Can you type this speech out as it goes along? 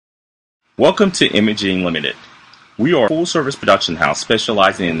Welcome to Imaging Limited. We are a full-service production house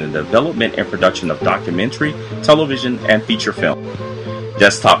specializing in the development and production of documentary, television, and feature film.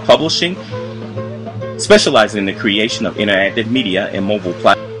 Desktop publishing, specializing in the creation of interactive media and mobile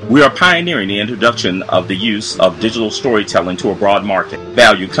platforms. We are pioneering the introduction of the use of digital storytelling to a broad market.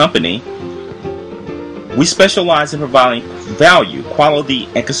 Value company. We specialize in providing value, quality,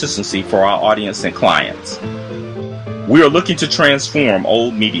 and consistency for our audience and clients. We are looking to transform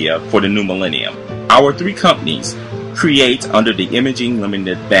old media for the new millennium. Our three companies create under the Imaging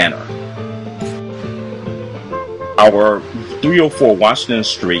Limited banner. Our 304 Washington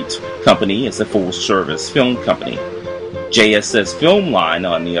Street company is a full-service film company. JSS Film Line,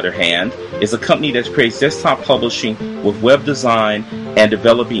 on the other hand, is a company that creates desktop publishing with web design and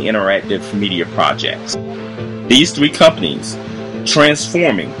developing interactive media projects. These three companies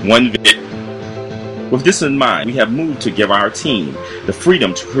transforming one vision. With this in mind, we have moved to give our team the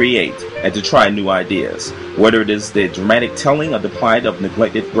freedom to create and to try new ideas. Whether it is the dramatic telling of the plight of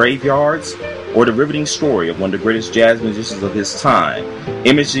neglected graveyards or the riveting story of one of the greatest jazz musicians of his time,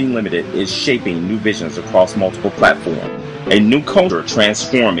 Imaging Limited is shaping new visions across multiple platforms, a new culture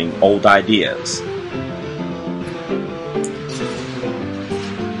transforming old ideas.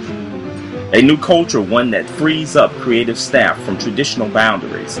 A new culture, one that frees up creative staff from traditional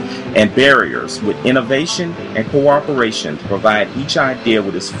boundaries and barriers with innovation and cooperation to provide each idea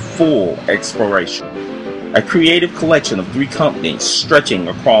with its full exploration. A creative collection of three companies stretching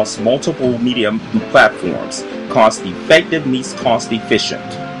across multiple media platforms, cost-effective meets cost-efficient.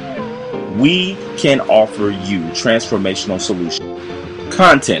 We can offer you transformational solutions.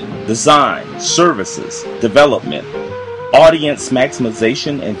 Content, design, services, development, audience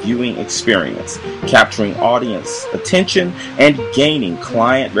maximization and viewing experience, capturing audience attention and gaining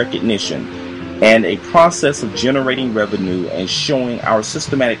client recognition, and a process of generating revenue and showing our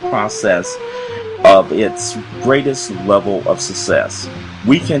systematic process of its greatest level of success.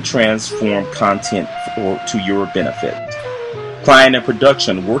 We can transform content to your benefit. Client and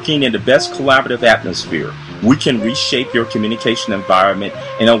production, working in the best collaborative atmosphere, we can reshape your communication environment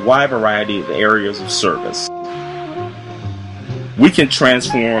in a wide variety of areas of service. We can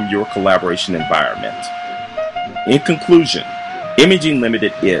transform your collaboration environment. In conclusion, Imaging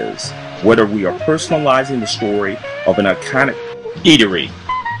Limited is, whether we are personalizing the story of an iconic eatery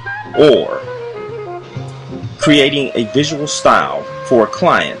or creating a visual style for a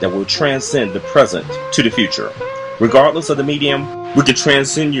client that will transcend the present to the future. Regardless of the medium, we can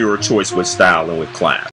transcend your choice with style and with class.